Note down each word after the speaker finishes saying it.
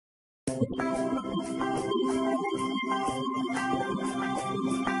Okay,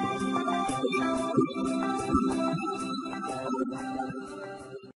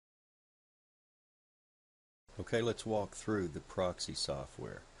 let's walk through the Proxy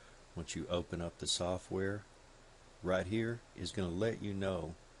software. Once you open up the software, right here is going to let you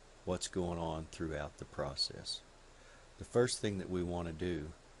know what's going on throughout the process. The first thing that we want to do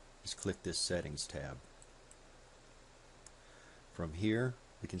is click this Settings tab. From here,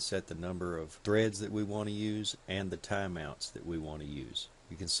 we can set the number of threads that we want to use and the timeouts that we want to use.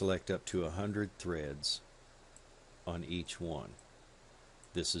 You can select up to 100 threads on each one.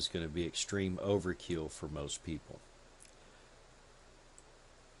 This is going to be extreme overkill for most people.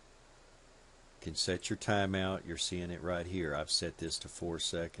 You can set your timeout. You're seeing it right here. I've set this to 4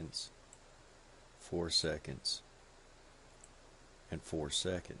 seconds, 4 seconds, and 4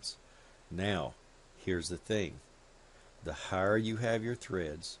 seconds. Now, here's the thing. The higher you have your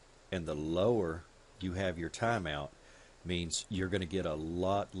threads and the lower you have your timeout means you're going to get a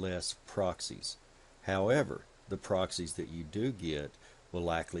lot less proxies. However, the proxies that you do get will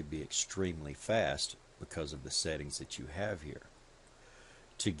likely be extremely fast because of the settings that you have here.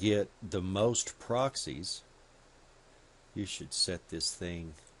 To get the most proxies, you should set this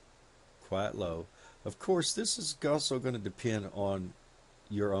thing quite low. Of course, this is also going to depend on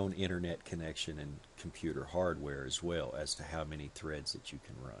your own internet connection and computer hardware as well as to how many threads that you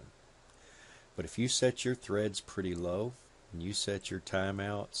can run. But if you set your threads pretty low and you set your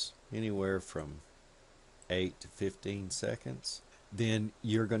timeouts anywhere from 8 to 15 seconds, then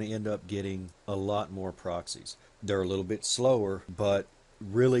you're going to end up getting a lot more proxies. They're a little bit slower, but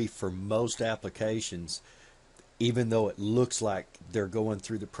really for most applications, even though it looks like they're going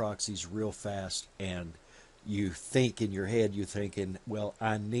through the proxies real fast, and you think in your head, you're thinking, well,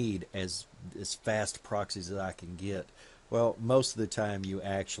 I need as fast proxies as I can get. Well, most of the time you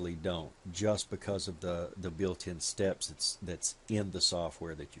actually don't, just because of the built-in steps that's in the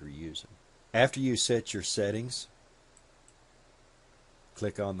software that you're using. After you set your settings,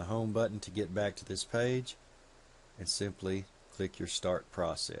 click on the home button to get back to this page and simply click your start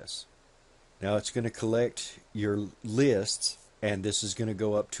process. Now it's going to collect your lists, and this is going to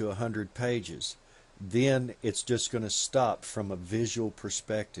go up to 100 pages. Then it's just going to stop from a visual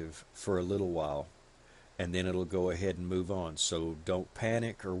perspective for a little while, and then it'll go ahead and move on. So don't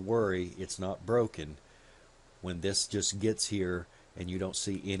panic or worry, it's not broken. When this just gets here and you don't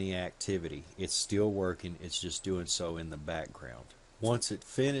see any activity, it's still working, it's just doing so in the background. Once it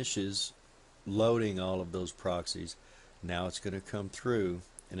finishes loading all of those proxies, now it's going to come through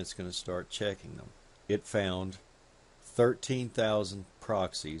and it's going to start checking them. It found 13,000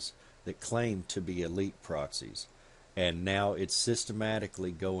 proxies that claim to be elite proxies, and now it's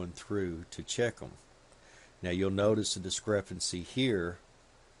systematically going through to check them. Now you'll notice a discrepancy here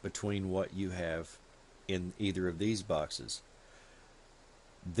between what you have in either of these boxes.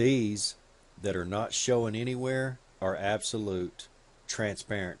 These that are not showing anywhere are absolute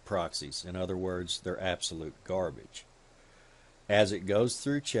transparent proxies. In other words, they're absolute garbage. As it goes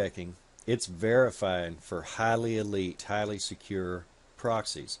through checking, it's verifying for highly elite, highly secure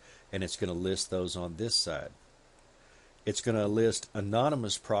proxies, and it's going to list those on this side. It's going to list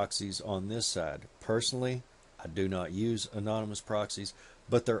anonymous proxies on this side. Personally, I do not use anonymous proxies,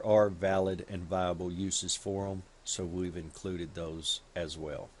 but there are valid and viable uses for them, so we've included those as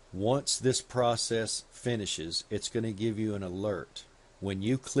well. Once this process finishes, it's going to give you an alert. When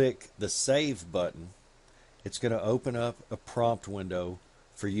you click the Save button, it's going to open up a prompt window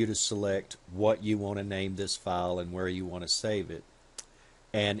for you to select what you want to name this file and where you want to save it.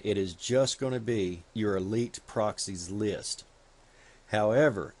 And it is just going to be your elite proxies list.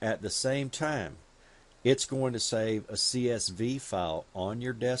 However, at the same time, it's going to save a CSV file on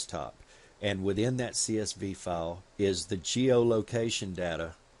your desktop, and within that CSV file is the geolocation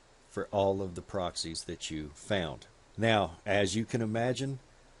data for all of the proxies that you found. Now, as you can imagine,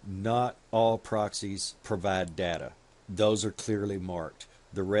 not all proxies provide data. Those are clearly marked.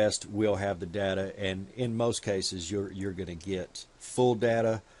 The rest will have the data, and in most cases you're going to get full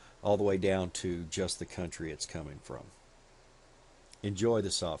data all the way down to just the country it's coming from. Enjoy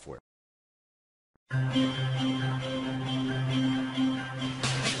the software.